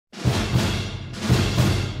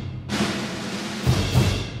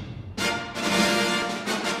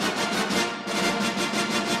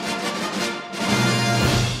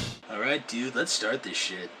dude, let's start this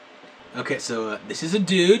shit. Okay, so this is a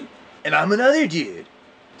dude. And I'm another dude.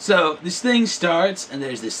 So this thing starts, and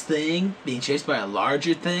there's this thing being chased by a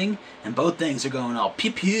larger thing, and both things are going all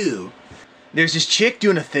pew pew. There's this chick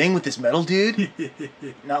doing a thing with this metal dude.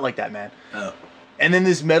 Not like that, man. Oh. And then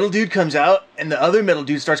this metal dude comes out, and the other metal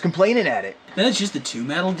dude starts complaining at it. Then it's just the two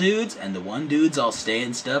metal dudes, and the one dude's all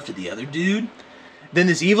saying stuff to the other dude. Then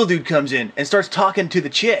this evil dude comes in and starts talking to the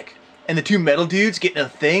chick. And the two metal dudes get in a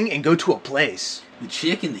thing and go to a place. The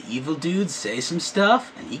chick and the evil dudes say some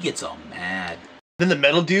stuff, and he gets all mad. Then the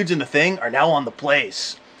metal dudes in the thing are now on the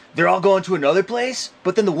place. They're all going to another place,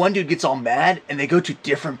 but then the one dude gets all mad and they go to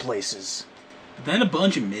different places. But then a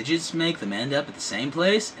bunch of midgets make them end up at the same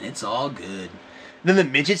place, and it's all good. Then the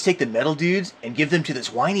midgets take the metal dudes and give them to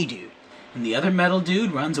this whiny dude. And the other metal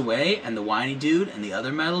dude runs away, and the whiny dude and the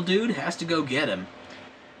other metal dude has to go get him.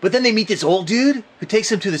 But then they meet this old dude who takes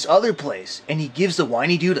them to this other place, and he gives the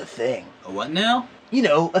whiny dude a thing. A what now? You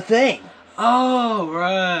know, a thing. Oh,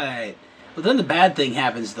 right. But then the bad thing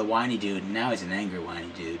happens to the whiny dude, and now he's an angry whiny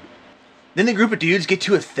dude. Then the group of dudes get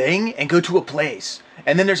to a thing and go to a place.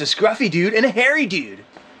 And then there's a scruffy dude and a hairy dude.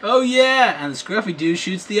 Oh yeah, and the scruffy dude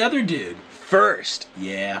shoots the other dude. First.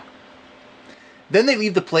 Yeah. Then they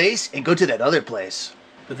leave the place and go to that other place.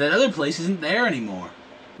 But that other place isn't there anymore.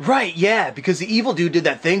 Right, yeah, because the evil dude did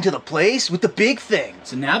that thing to the place with the big thing.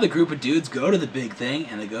 So now the group of dudes go to the big thing,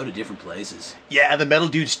 and they go to different places. Yeah, the metal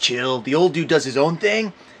dude's chill, the old dude does his own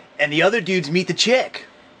thing, and the other dudes meet the chick.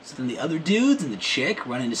 So then the other dudes and the chick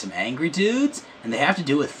run into some angry dudes, and they have to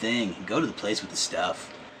do a thing and go to the place with the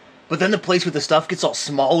stuff. But then the place with the stuff gets all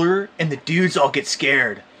smaller, and the dudes all get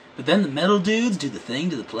scared. But then the metal dudes do the thing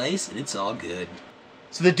to the place, and it's all good.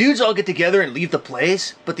 So the dudes all get together and leave the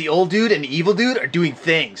place, but the old dude and the evil dude are doing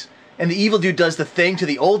things. And the evil dude does the thing to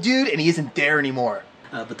the old dude, and he isn't there anymore.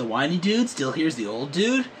 But the whiny dude still hears the old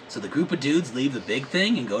dude, so the group of dudes leave the big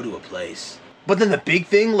thing and go to a place. But then the big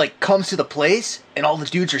thing, comes to the place, and all the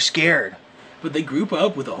dudes are scared. But they group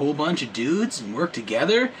up with a whole bunch of dudes and work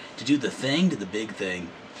together to do the thing to the big thing.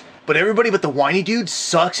 But everybody but the whiny dude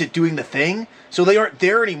sucks at doing the thing, so they aren't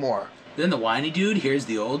there anymore. Then the whiny dude hears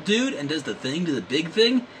the old dude and does the thing to the big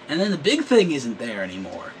thing, and then the big thing isn't there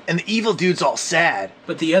anymore. And the evil dude's all sad.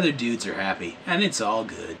 But the other dudes are happy, and it's all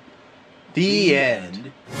good. The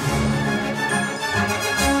end.